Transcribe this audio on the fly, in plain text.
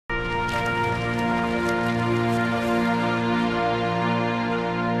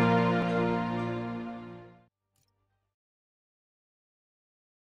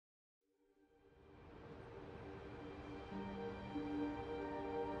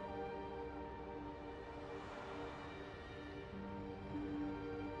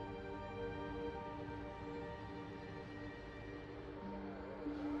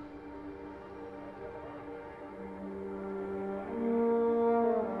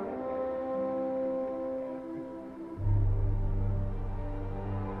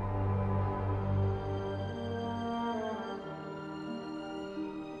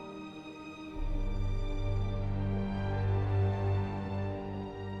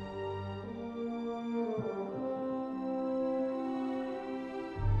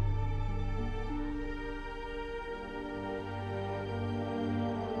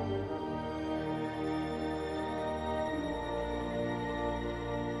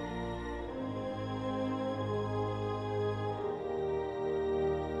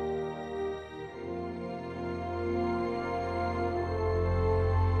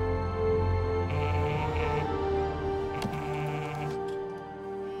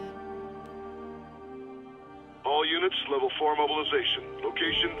units, level 4 mobilization.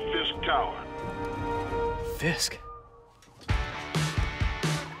 Location, Fisk Tower. Fisk?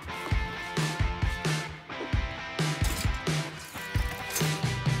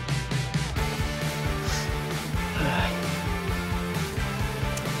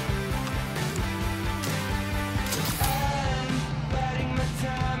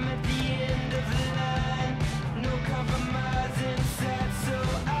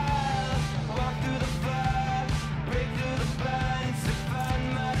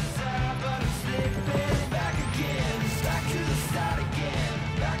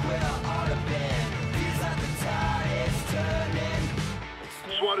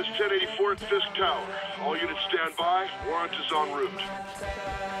 SWAT is 1084 at Fisk Tower. All units stand by. Warrant is en route.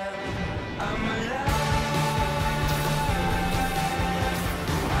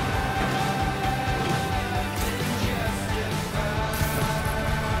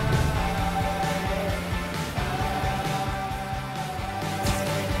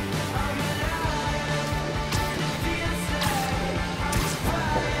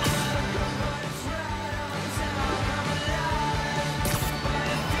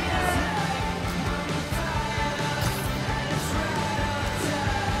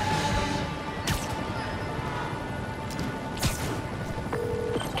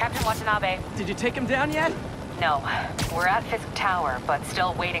 Captain Watanabe. Did you take him down yet? No. We're at Fisk Tower, but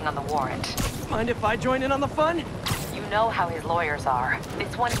still waiting on the warrant. Mind if I join in on the fun? You know how his lawyers are.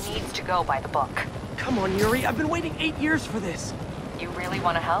 This one needs to go by the book. Come on, Yuri. I've been waiting 8 years for this. You really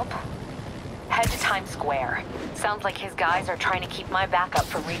want to help? Head to Times Square. Sounds like his guys are trying to keep my backup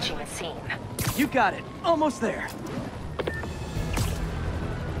from reaching the scene. You got it. Almost there.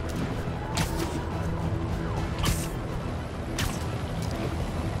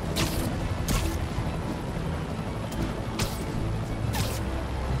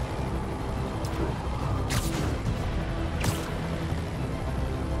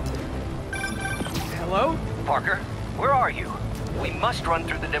 Hello? Parker, where are you? We must run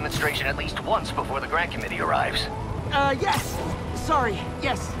through the demonstration at least once before the grant committee arrives. Yes. Sorry.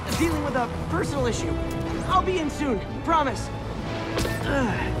 Yes. Dealing with a personal issue. I'll be in soon. Promise.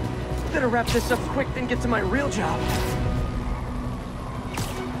 Better wrap this up quick than get to my real job.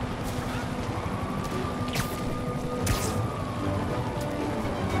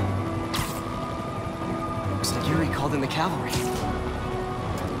 Looks like Yuri called in the cavalry.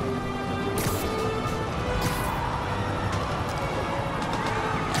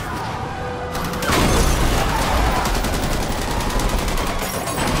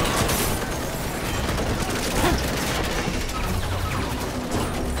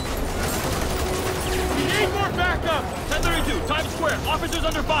 Times Square! Officers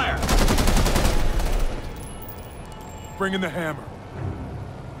under fire! Bring in the hammer.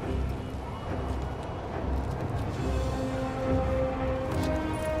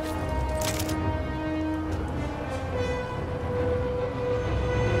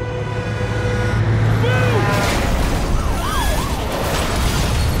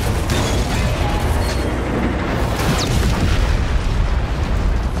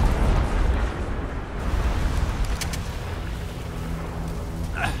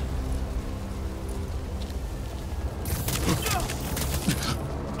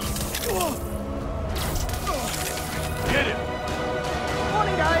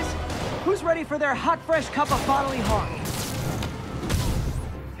 Ready for their hot, fresh cup of bodily harm.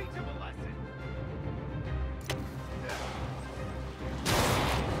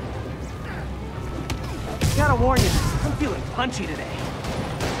 Gotta warn you, I'm feeling punchy today.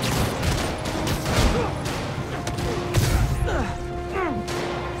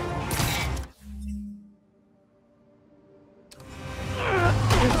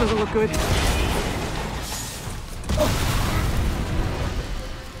 This doesn't look good.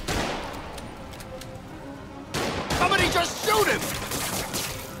 Somebody just shoot him!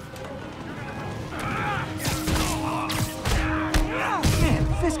 Man,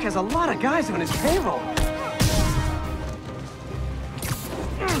 Fisk has a lot of guys on his payroll.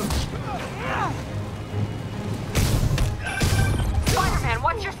 Spider-Man,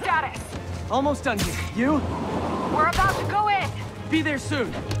 what's your status? Almost done here. You? We're about to go in! Be there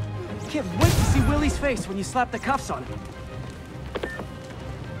soon. Can't wait to see Willie's face when you slap the cuffs on him.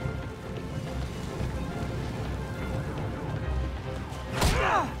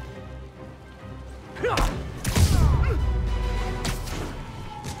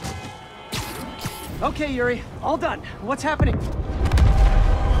 Okay, Yuri. All done. What's happening?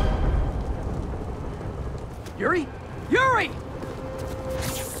 Yuri? Yuri!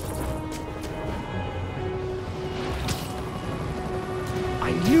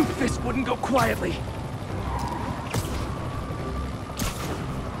 I knew Fisk wouldn't go quietly.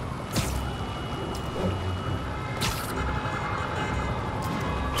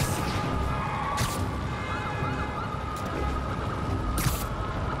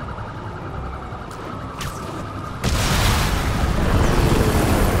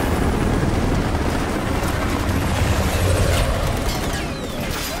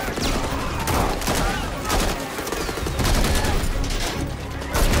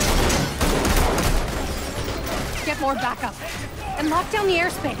 More backup. And lock down the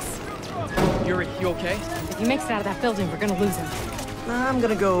airspace. Yuri, you okay? If he makes it out of that building, we're gonna lose him. I'm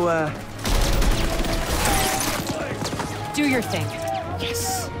gonna go, Do your thing.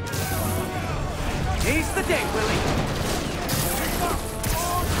 Yes! Seize the day, Willie!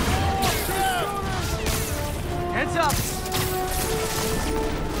 Heads up!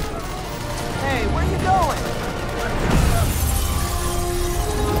 Hey, where you going?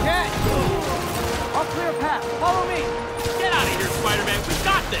 Okay! I'll clear a path. Follow me! Get out of here, Spider-Man. We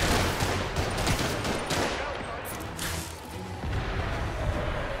got this!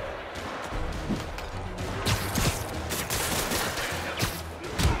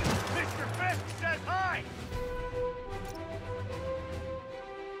 Mr. Fisk says hi!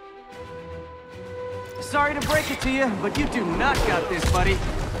 Sorry to break it to you, but you do not got this, buddy.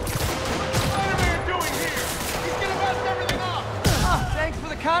 Spider-Man doing here? He's gonna mess everything up! Oh, thanks for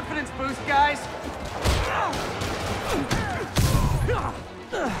the confidence boost, guys.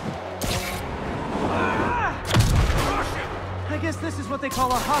 I guess this is what they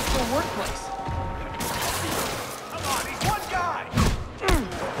call a hostile workplace. Come on, he's one guy!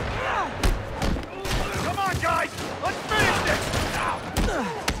 Come on, guys! Let's finish this!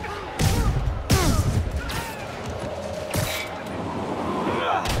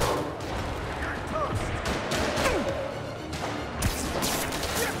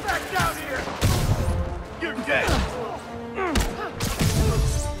 Get back down here! You're dead!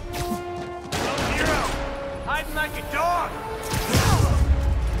 Hero! Hiding like a dog!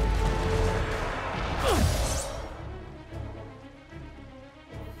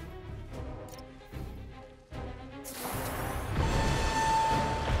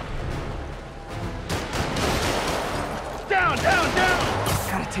 Down, down, down!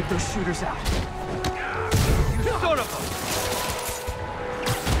 Gotta take those shooters out. You son of a...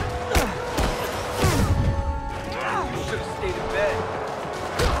 You should have stayed in bed.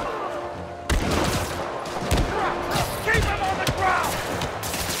 Keep him on the ground!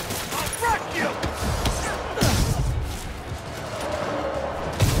 I'll wreck you!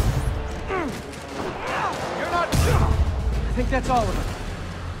 You're not... I think that's all of them.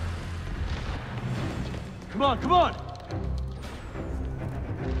 Come on, come on!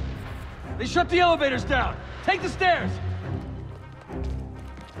 They shut the elevators down! Take the stairs!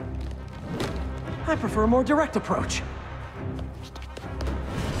 I prefer a more direct approach.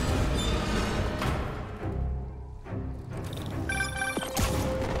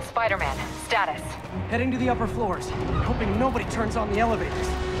 Spider-Man, status. Heading to the upper floors, hoping nobody turns on the elevators.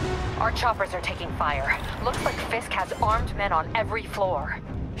 Our choppers are taking fire. Looks like Fisk has armed men on every floor.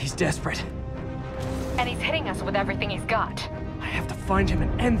 He's desperate. And he's hitting us with everything he's got. I have to find him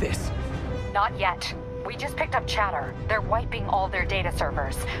and end this. Not yet. We just picked up chatter. They're wiping all their data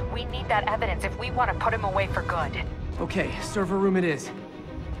servers. We need that evidence if we want to put him away for good. Okay, server room it is.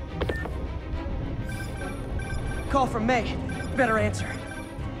 Call from May. Better answer.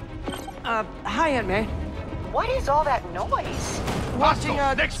 Hi, Aunt May. What is all that noise? Watching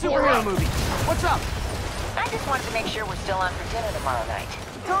a superhero movie. What's up? I just wanted to make sure we're still on for dinner tomorrow night.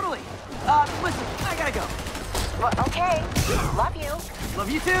 Totally. Listen, I gotta go. Well, okay. Love you. Love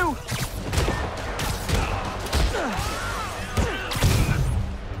you too.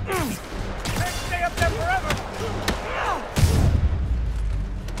 Can't stay up there forever!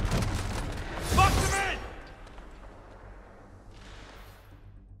 Box him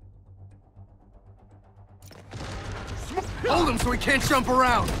in! Hold him so he can't jump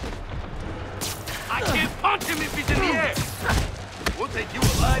around! I can't punch him if he's in the air! We'll take you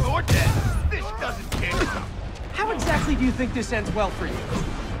alive or dead! This doesn't care! How exactly do you think this ends well for you?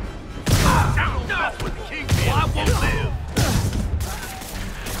 Down, down with the kingpin! Well, I won't live!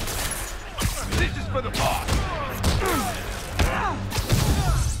 This is for the boss!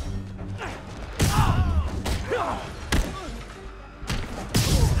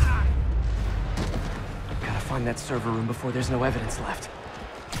 Gotta find that server room before there's no evidence left.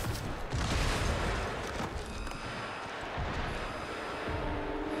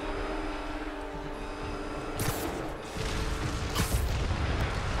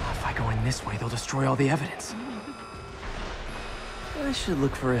 If I go in this way, they'll destroy all the evidence. I should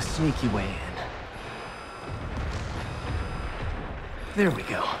look for a sneaky way in. There we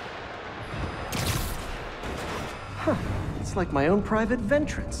go. Huh. It's like my own private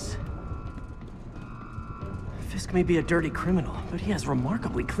ventrance. Fisk may be a dirty criminal, but he has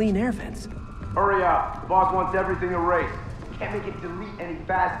remarkably clean air vents. Hurry up. The boss wants everything erased. Can't make it delete any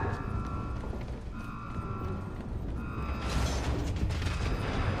faster.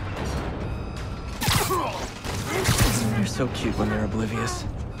 They're so cute when they're oblivious.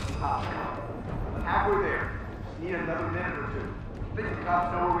 Halfway there. Need another minute or two. Think the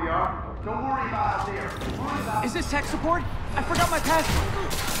cops know where we are? Don't worry about out there. Worry about... Is this tech support? I forgot my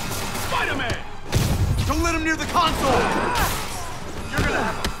password. Spider-Man! Don't let him near the console! You're gonna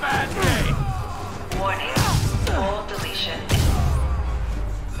have a bad day! Warning. Full deletion.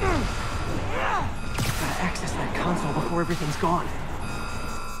 Gotta access that console before everything's gone.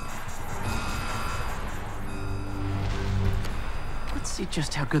 Let's see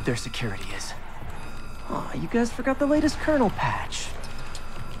just how good their security is. Aw, you guys forgot the latest kernel patch.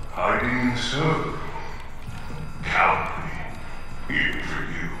 Hiding so. Cowardly. Even for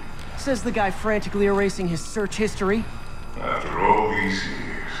you. Says the guy frantically erasing his search history. After all these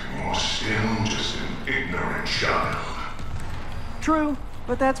years, you're still just an ignorant child. True,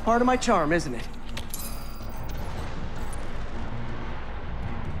 but that's part of my charm, isn't it?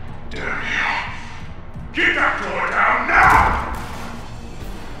 Damn you. Get that door down now!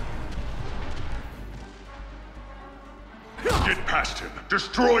 Get past him.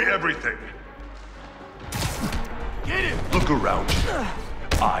 Destroy everything. Get him! Look around you.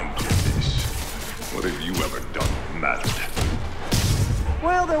 I did this. What have you ever done that mattered?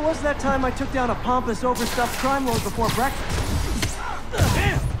 Well, there was that time I took down a pompous, overstuffed crime lord before breakfast.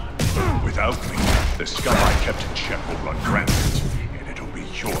 Without me, the scum I kept in check will run rampant, and it'll be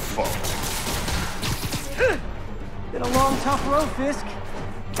your fault. Been a long, tough road, Fisk.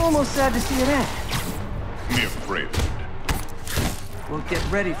 Almost sad to see it end. Mere prelude. We'll get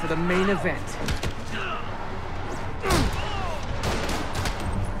ready for the main event.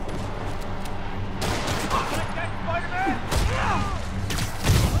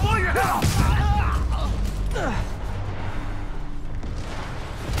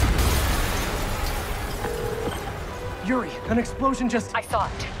 Yuri, an explosion just... I saw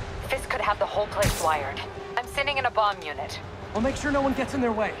it. Fisk could have the whole place wired. I'm sending in a bomb unit. I'll make sure no one gets in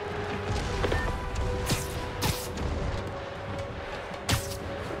their way.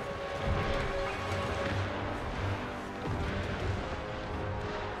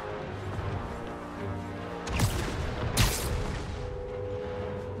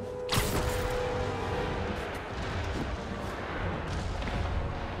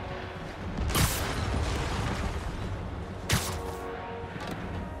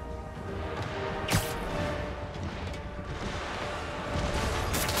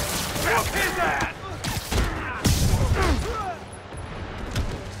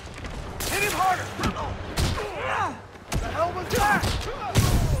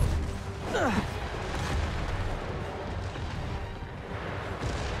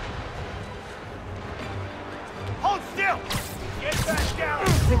 Hold still! Get back down! I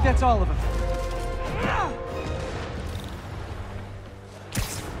think that's all of them.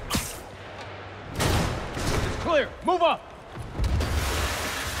 It's clear! Move up!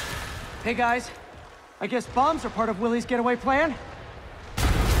 Hey guys, I guess bombs are part of Willie's getaway plan?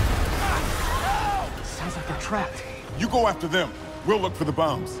 Sounds like they're trapped. You go after them. We'll look for the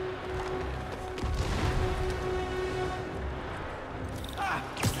bombs.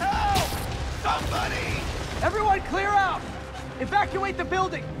 Help! Somebody! Everyone clear out! Evacuate the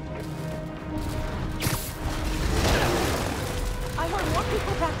building! I heard more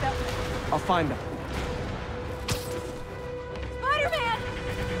people back that way. I'll find them. Spider-Man!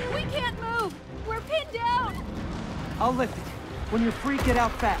 We can't move! We're pinned down! I'll lift it. When you're free, get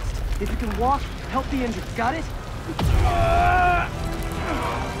out fast. If you can walk, help the injured. Got it?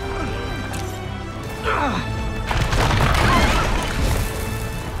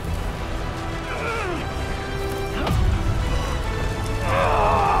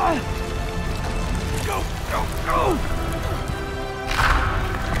 Go, go, go!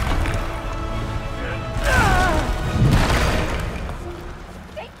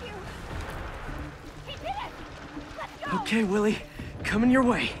 Thank you! He did it! Let's go! Okay, Willie. Coming your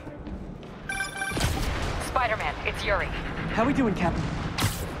way. Spider-Man, it's Yuri. How we doing, Captain?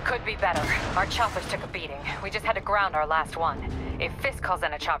 Could be better. Our choppers took a beating. We just had to ground our last one. If Fisk calls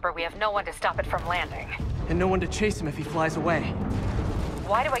in a chopper, we have no one to stop it from landing. And no one to chase him if he flies away.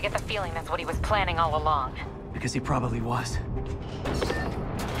 Why do I get the feeling that's what he was planning all along? Because he probably was.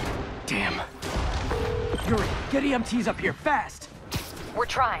 Damn. Yuri, get EMTs up here, fast! We're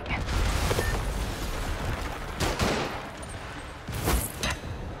trying.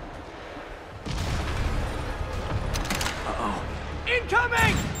 Uh-oh.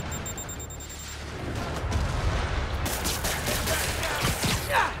 Incoming!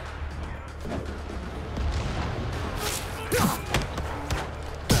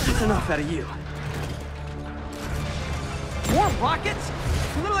 That's enough out of you. More rockets?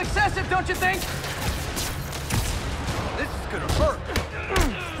 A little excessive, don't you think? This is gonna hurt!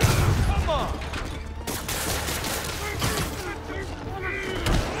 Come on!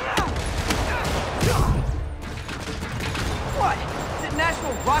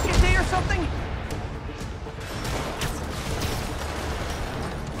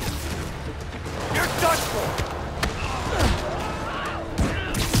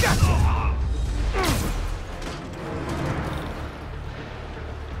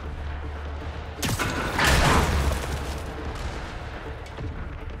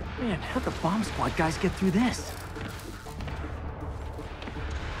 Man, how'd the bomb squad guys get through this?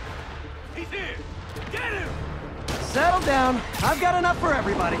 He's here! Get him! Settle down. I've got enough for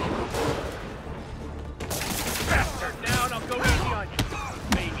everybody. Bastard! Now and I'll go easy on you.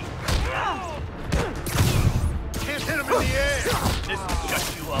 Maybe. Can't hit him in the air! This will shut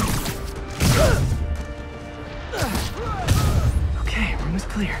you up. Okay, room is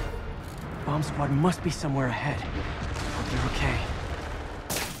clear. Bomb squad must be somewhere ahead. Hope they're okay.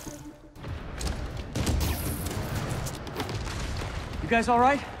 You guys all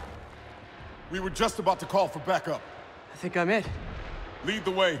right? We were just about to call for backup. I think I'm it. Lead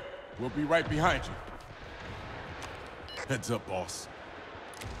the way. We'll be right behind you. Heads up, boss.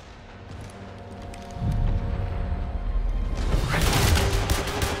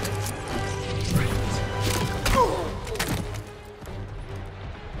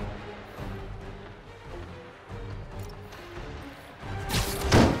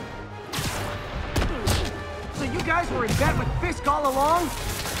 So you guys were in bed with Fisk all along?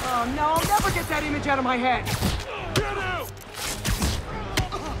 Oh no, I'll never get that image out of my head. Get out!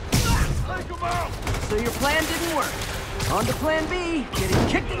 Take him out! So your plan didn't work. On to plan B, getting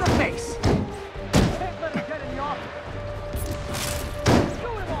kicked in the face. Can't let him get in the office.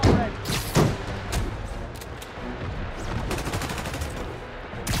 Shoot him already.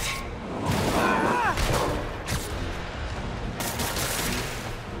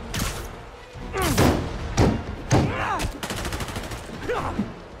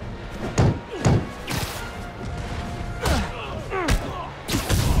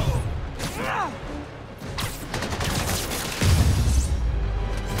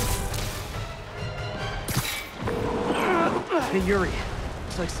 Hey, Yuri.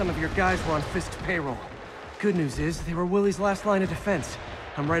 Looks like some of your guys were on Fisk's payroll. Good news is, they were Willie's last line of defense.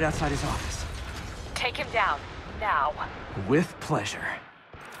 I'm right outside his office. Take him down, now. With pleasure.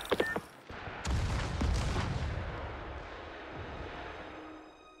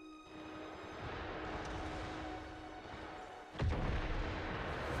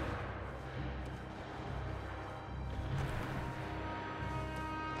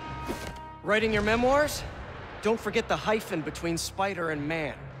 Writing your memoirs? Don't forget the hyphen between spider and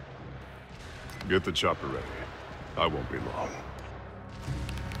man. Get the chopper ready. I won't be long.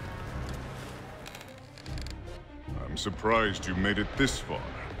 I'm surprised you made it this far.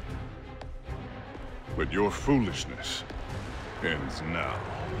 But your foolishness ends now.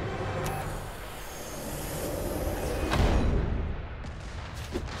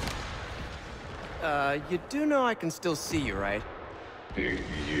 You do know I can still see you, right? 8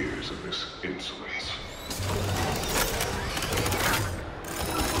 years of this insolence.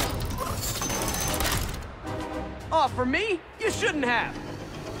 Oh, for me? You shouldn't have!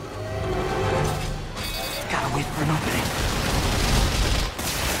 Gotta wait for an opening.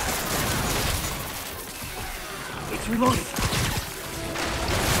 It's reloading.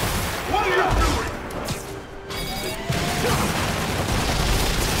 What are you doing?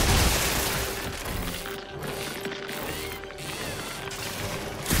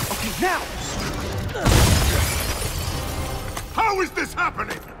 Okay, now! How is this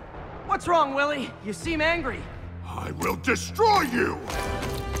happening? What's wrong, Willie? You seem angry. I will destroy you!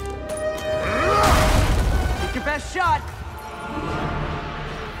 Take your best shot.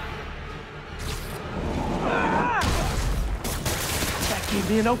 That gave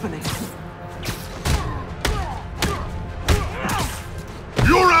me an opening.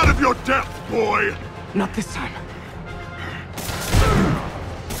 You're out of your depth, boy! Not this time.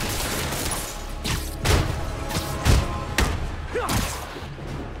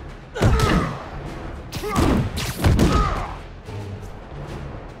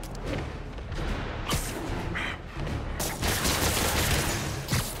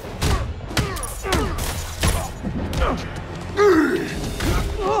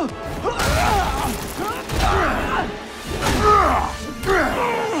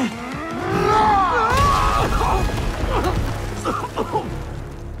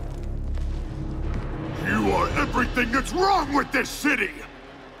 You are everything that's wrong with this city!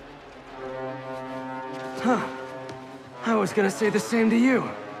 Huh. I was gonna say the same to you.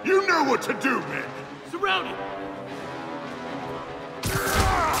 You know what to do, men! Surround him!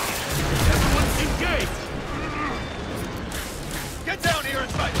 Everyone's engaged! Get down here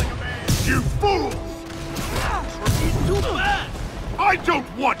and fight like a man! You fools! He's too fast! I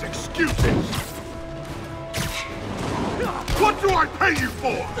don't want excuses! What do I pay you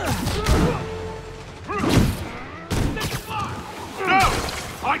for? No!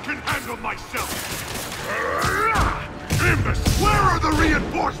 I can handle myself! Imbecile! Where are the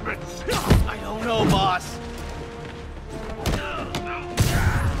reinforcements? I don't know, boss.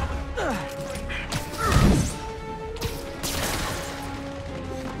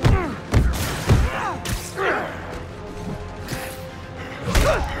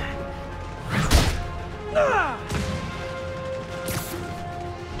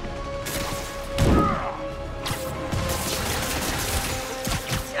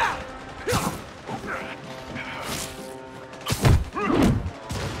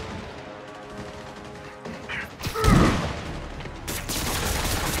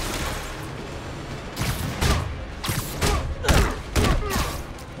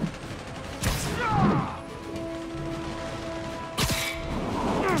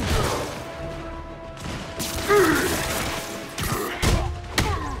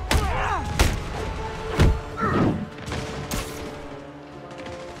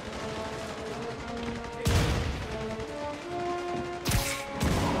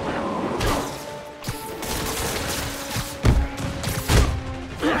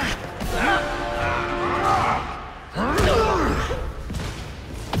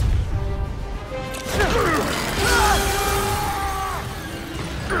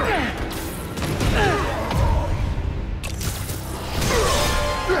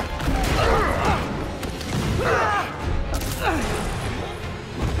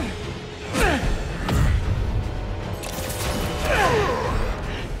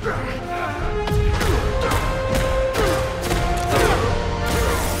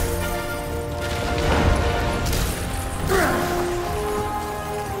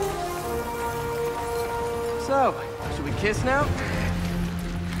 kiss now?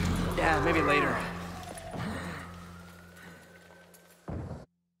 Yeah, maybe later.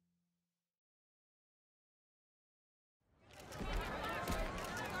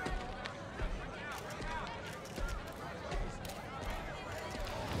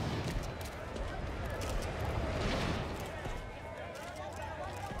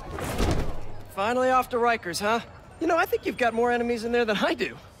 Finally off to Rikers, huh? You know, I think you've got more enemies in there than I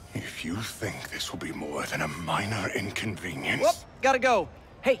do. If you think this will be more than a minor inconvenience... Whoop, gotta go.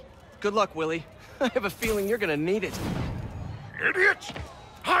 Hey, good luck, Willie. I have a feeling you're gonna need it. Idiot!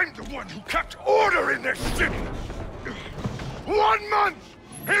 I'm the one who kept order in this city! 1 month!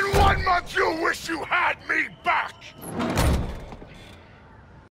 In 1 month you'll wish you had me back!